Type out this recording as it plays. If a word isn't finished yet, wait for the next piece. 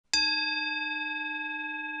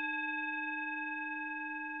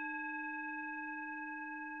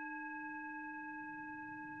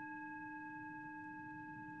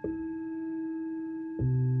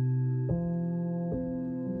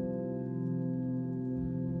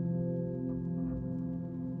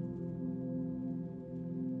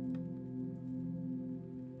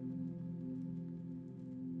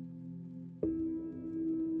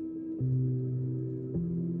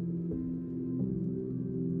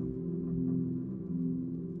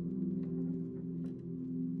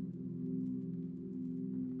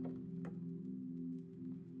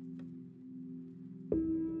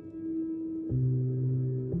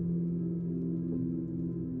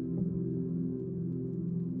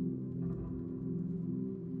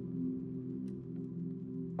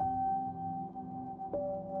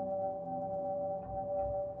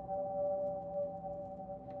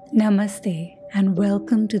Namaste and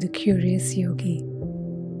welcome to the Curious Yogi.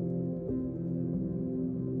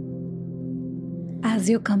 As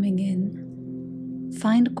you're coming in,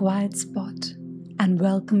 find a quiet spot and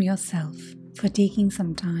welcome yourself for taking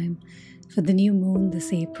some time for the new moon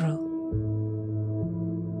this April.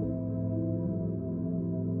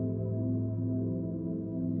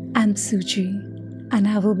 I'm Suchi, and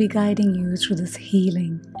I will be guiding you through this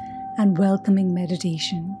healing and welcoming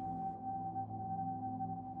meditation.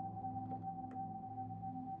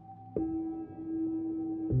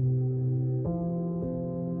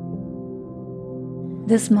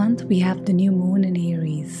 This month we have the new moon in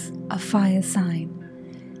Aries, a fire sign,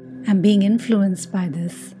 and being influenced by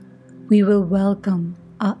this, we will welcome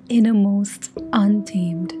our innermost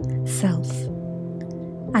untamed self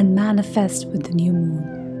and manifest with the new moon.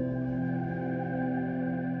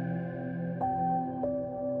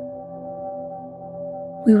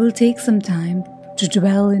 We will take some time to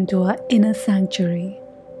dwell into our inner sanctuary,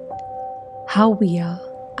 how we are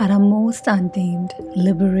at our most untamed,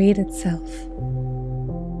 liberated self.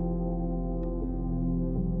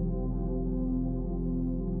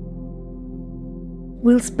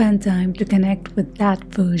 We'll spend time to connect with that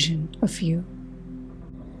version of you.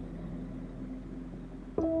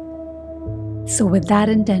 So with that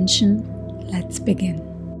intention, let's begin.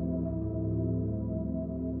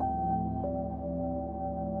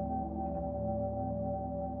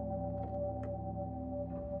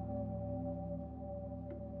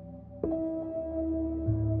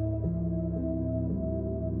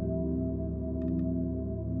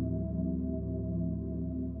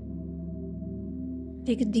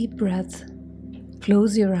 Take a deep breath,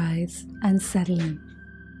 close your eyes and settle in.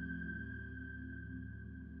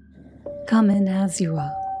 Come in as you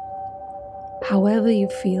are, however you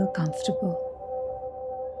feel comfortable.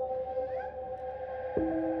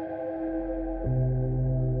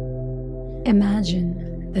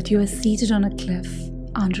 Imagine that you are seated on a cliff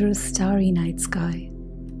under a starry night sky.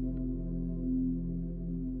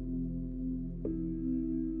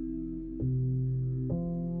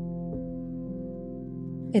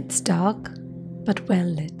 It's dark but well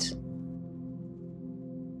lit.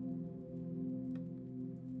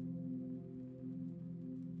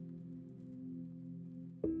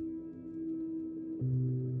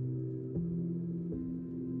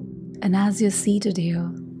 And as you're seated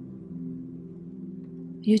here,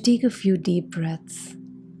 you take a few deep breaths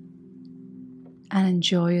and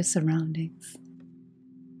enjoy your surroundings.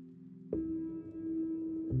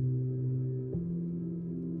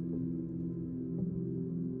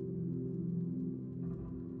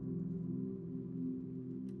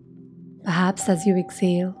 Perhaps as you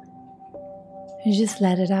exhale, you just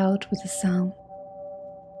let it out with a sound,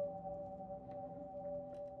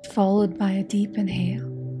 followed by a deep inhale.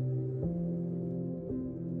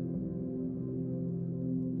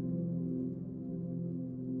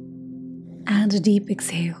 And a deep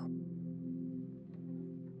exhale.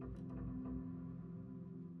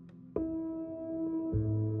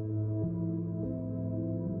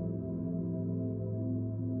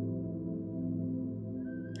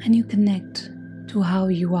 And you connect to how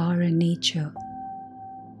you are in nature,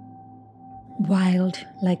 wild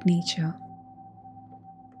like nature,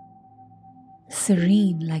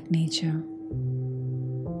 serene like nature,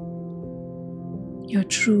 your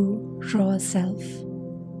true raw self.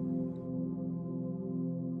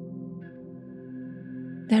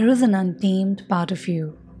 There is an untamed part of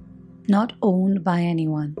you, not owned by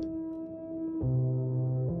anyone.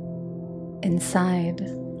 Inside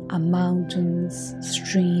are mountains,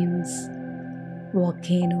 streams,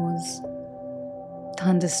 volcanoes,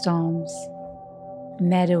 thunderstorms,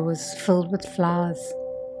 meadows filled with flowers.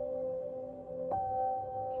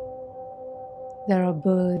 There are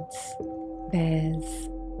birds, bears,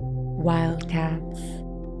 wildcats,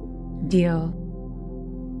 deer.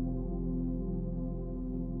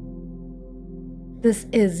 This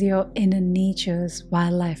is your inner nature's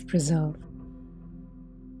wildlife preserve.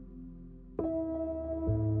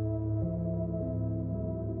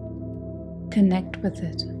 Connect with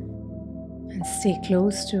it and stay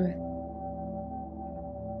close to it,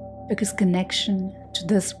 because connection to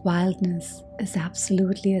this wildness is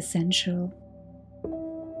absolutely essential.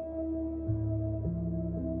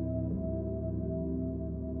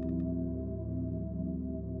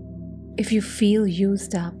 If you feel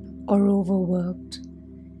used up or overworked,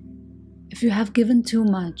 if you have given too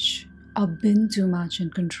much or been too much in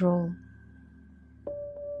control,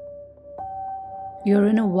 your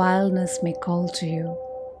inner wildness may call to you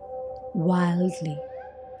wildly.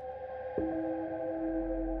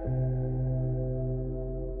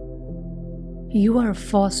 You are a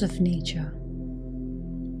force of nature,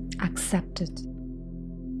 Accept it.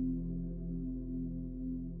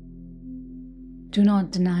 Do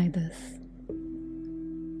not deny this.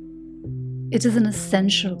 It is an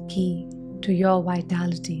essential key to your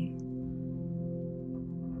vitality.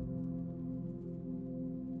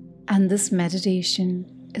 And this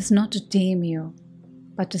meditation is not to tame you,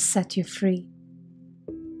 but to set you free.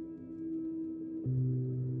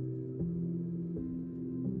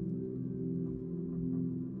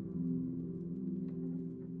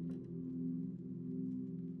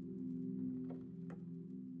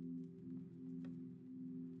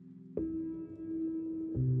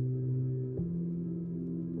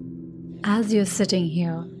 As you're sitting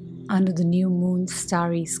here under the new moon's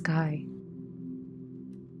starry sky,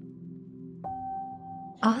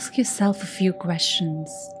 ask yourself a few questions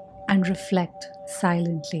and reflect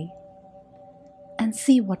silently and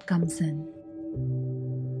see what comes in.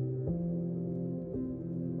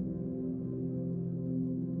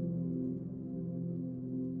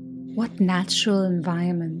 What natural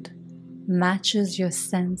environment matches your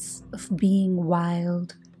sense of being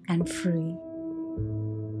wild and free?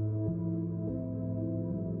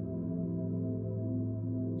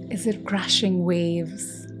 Is it crashing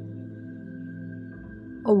waves,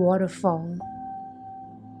 a waterfall,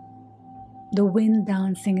 the wind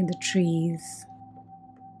dancing in the trees,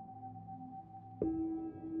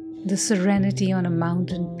 the serenity on a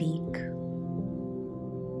mountain peak,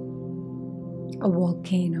 a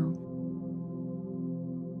volcano?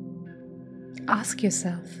 Ask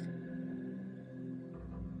yourself,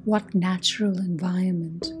 what natural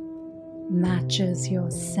environment matches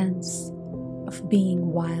your sense of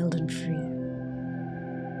being wild and free?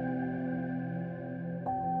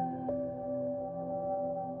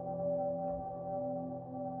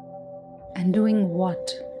 And doing what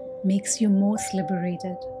makes you most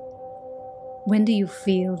liberated? When do you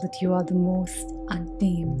feel that you are the most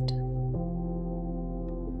untamed?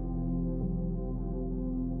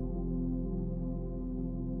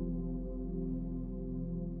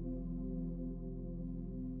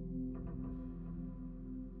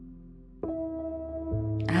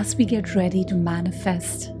 As we get ready to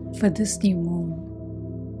manifest for this new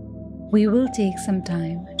moon, we will take some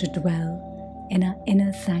time to dwell in our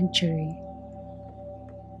inner sanctuary.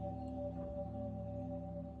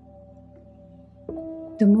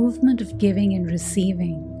 The movement of giving and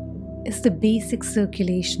receiving is the basic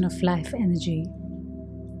circulation of life energy.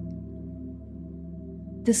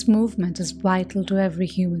 This movement is vital to every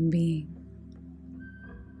human being.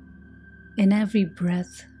 In every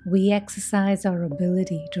breath, we exercise our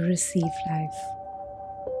ability to receive life,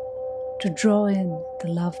 to draw in the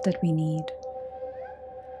love that we need,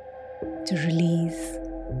 to release,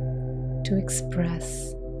 to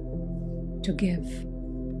express, to give.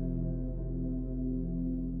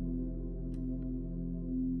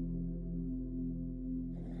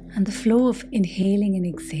 And the flow of inhaling and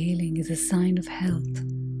exhaling is a sign of health,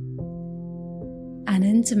 an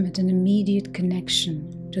intimate and immediate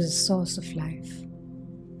connection to the source of life.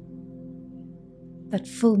 That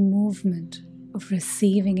full movement of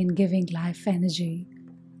receiving and giving life energy,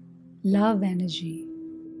 love energy,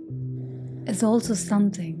 is also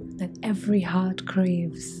something that every heart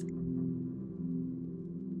craves.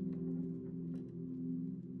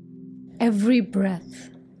 Every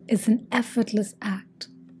breath is an effortless act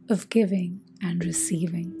of giving and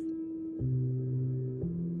receiving.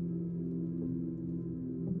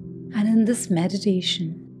 And in this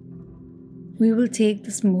meditation, we will take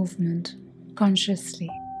this movement consciously.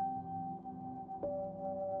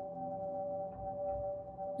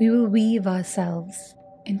 We will weave ourselves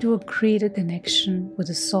into a greater connection with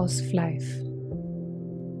the source of life,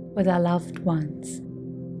 with our loved ones,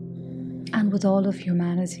 and with all of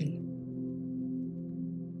humanity.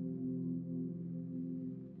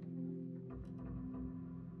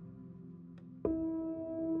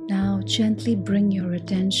 Now gently bring your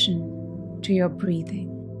attention to your breathing.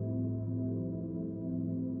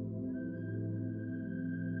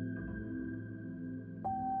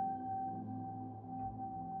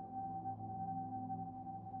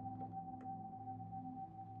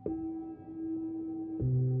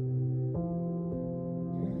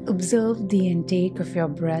 Observe the intake of your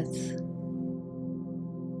breath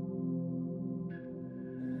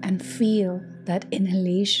and feel that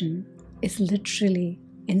inhalation is literally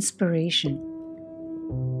inspiration.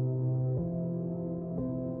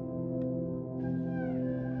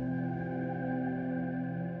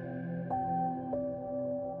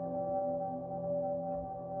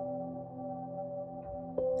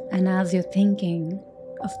 And as you're thinking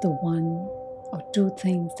of the one or two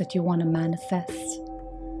things that you want to manifest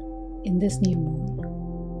in this new moon,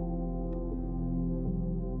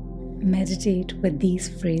 meditate with these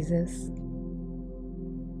phrases.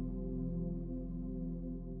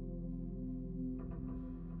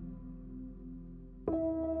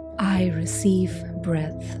 I receive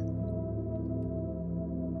breath.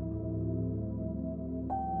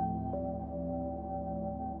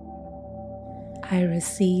 I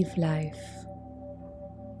receive life.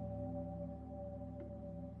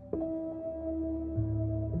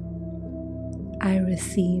 I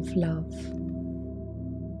receive love.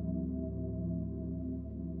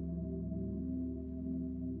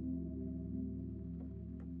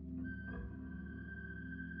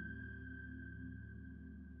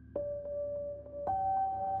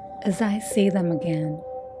 As I say them again,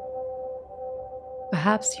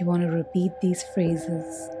 perhaps you want to repeat these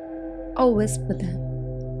phrases or whisper them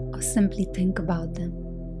or simply think about them.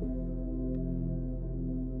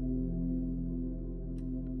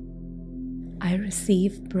 I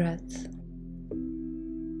receive breath.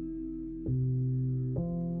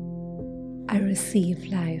 I receive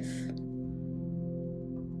life.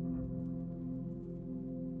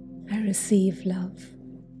 I receive love.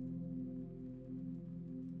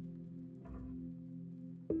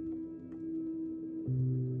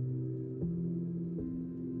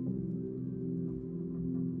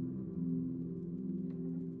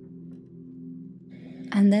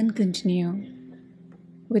 And then continue.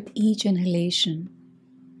 With each inhalation,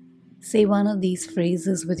 say one of these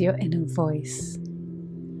phrases with your inner voice.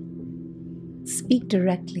 Speak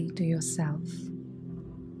directly to yourself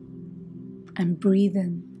and breathe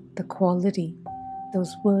in the quality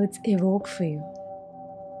those words evoke for you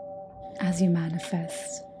as you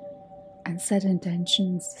manifest and set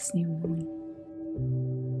intentions this new moon.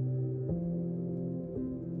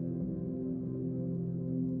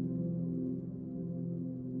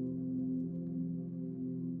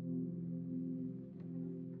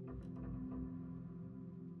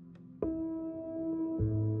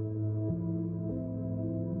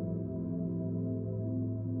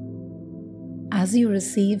 As you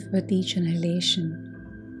receive with each inhalation,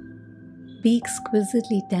 be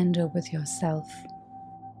exquisitely tender with yourself.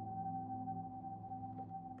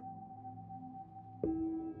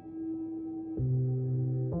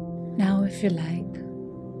 Now, if you like,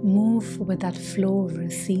 move with that flow of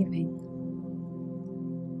receiving,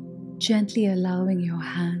 gently allowing your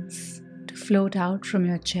hands to float out from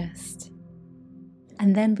your chest,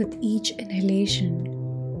 and then with each inhalation,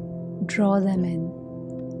 draw them in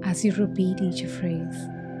as you repeat each phrase,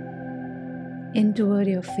 in toward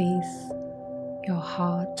your face, your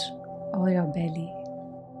heart, or your belly.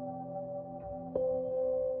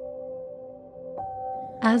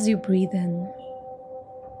 As you breathe in,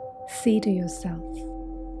 say to yourself,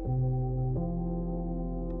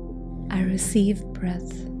 I receive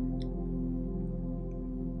breath.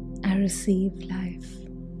 I receive life.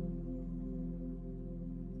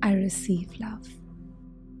 I receive love.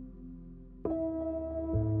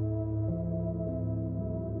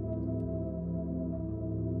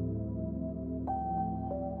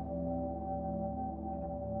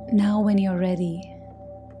 Now, when you're ready,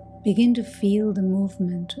 begin to feel the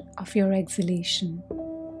movement of your exhalation,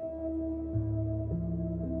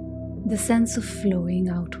 the sense of flowing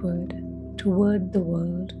outward toward the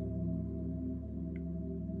world.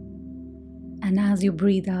 And as you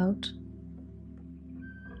breathe out,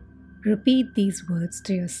 repeat these words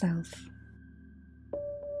to yourself.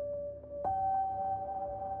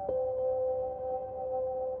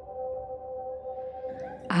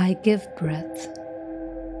 I give breath.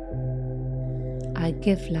 I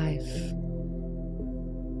give life.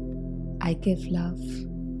 I give love.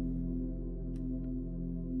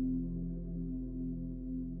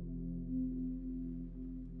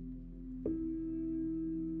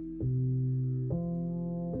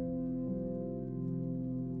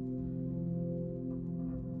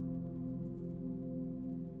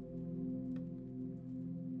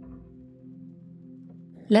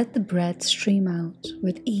 Let the breath stream out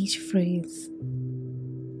with each phrase.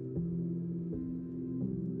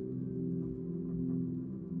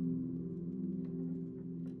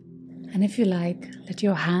 And if you like, let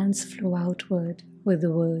your hands flow outward with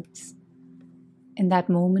the words in that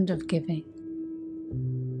moment of giving.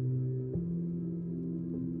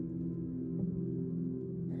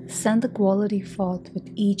 Send the quality forth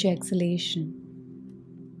with each exhalation,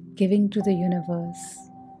 giving to the universe,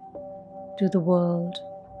 to the world,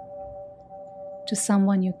 to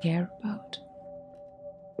someone you care about.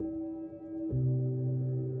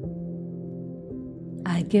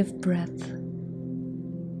 I give breath.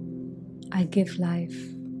 I give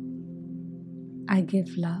life. I give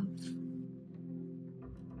love.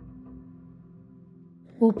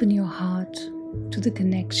 Open your heart to the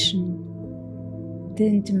connection, the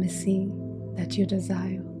intimacy that you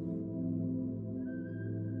desire.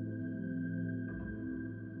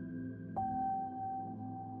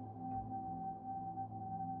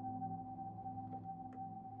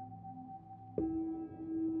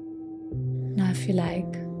 Now, if you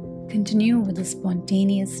like, continue with the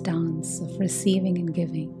spontaneous dance of receiving and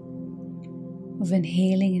giving, of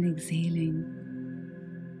inhaling and exhaling,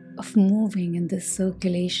 of moving in this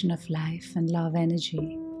circulation of life and love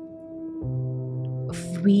energy,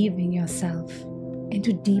 of weaving yourself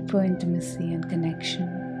into deeper intimacy and connection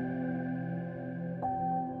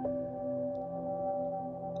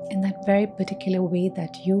in that very particular way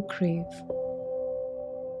that you crave.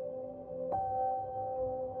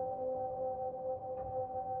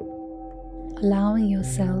 Allowing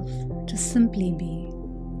yourself to simply be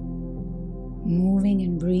moving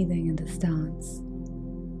and breathing in this dance.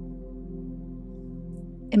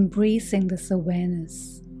 Embracing this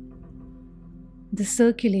awareness, the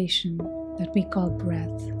circulation that we call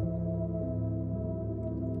breath,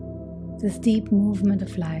 this deep movement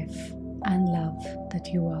of life and love that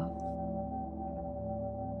you are.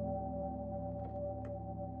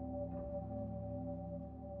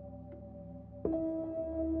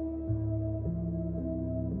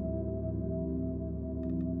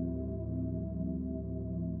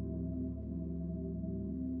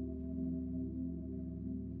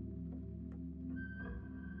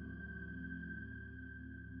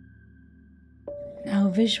 Now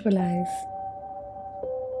visualize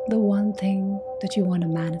the one thing that you want to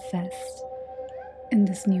manifest in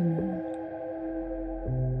this new moon.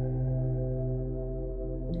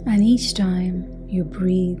 And each time you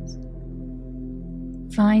breathe,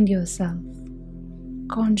 find yourself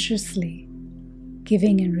consciously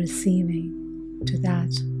giving and receiving to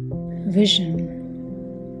that vision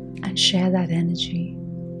and share that energy.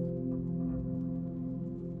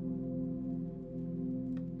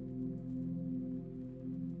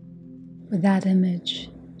 With that image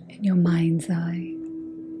in your mind's eye,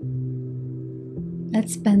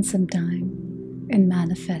 let's spend some time in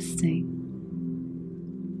manifesting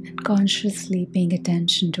and consciously paying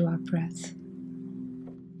attention to our breath.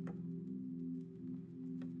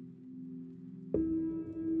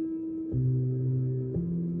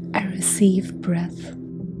 I receive breath.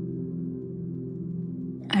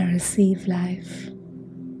 I receive life.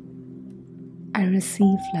 I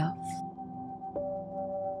receive love.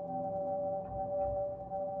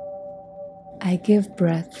 I give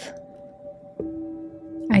breath.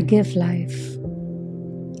 I give life.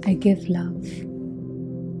 I give love.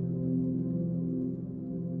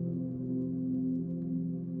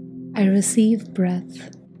 I receive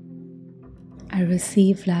breath. I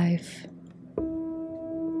receive life.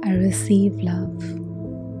 I receive love.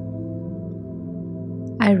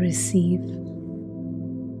 I receive.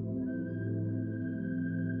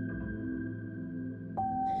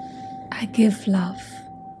 I give love.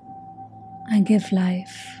 I give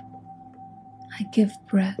life. I give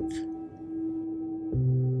breath.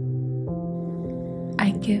 I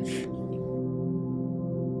give.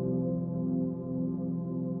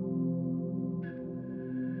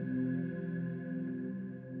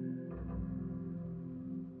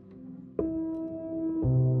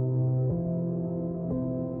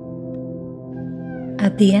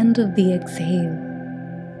 At the end of the exhale,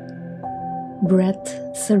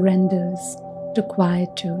 breath surrenders to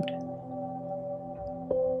quietude.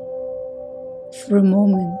 For a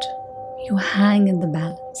moment, you hang in the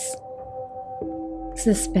balance,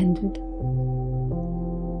 suspended.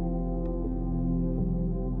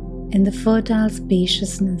 In the fertile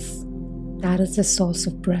spaciousness that is the source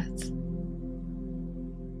of breath.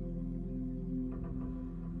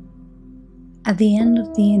 At the end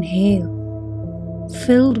of the inhale,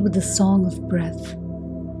 filled with the song of breath,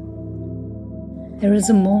 there is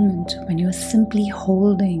a moment when you are simply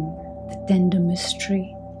holding the tender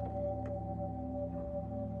mystery.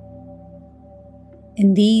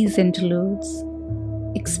 In these interludes,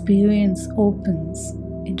 experience opens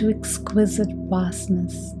into exquisite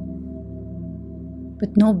vastness,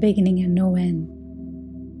 with no beginning and no end.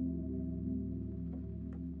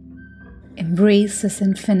 Embrace this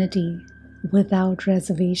infinity without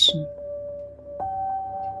reservation.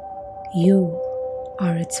 You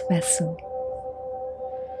are its vessel,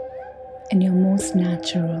 in your most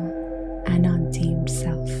natural and untamed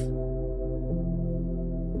self.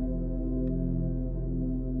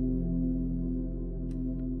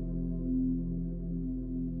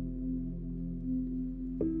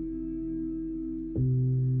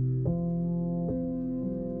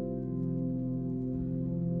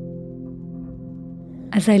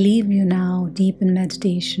 As I leave you now deep in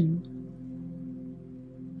meditation,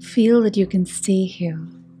 feel that you can stay here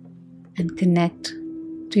and connect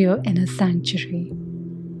to your inner sanctuary,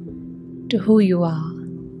 to who you are,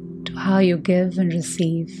 to how you give and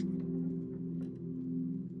receive.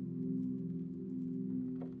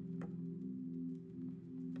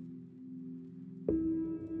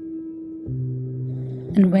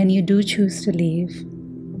 And when you do choose to leave,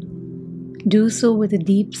 do so with a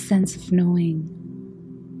deep sense of knowing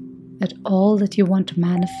that all that you want to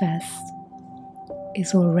manifest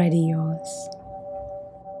is already yours.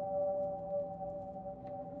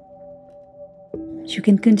 You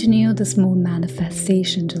can continue this moon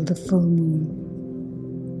manifestation till the full moon.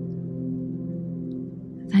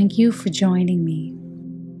 Thank you for joining me.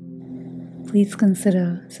 Please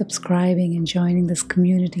consider subscribing and joining this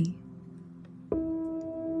community.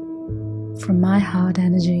 From my heart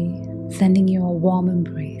energy, sending you a warm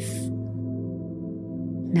embrace.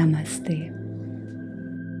 Namaste.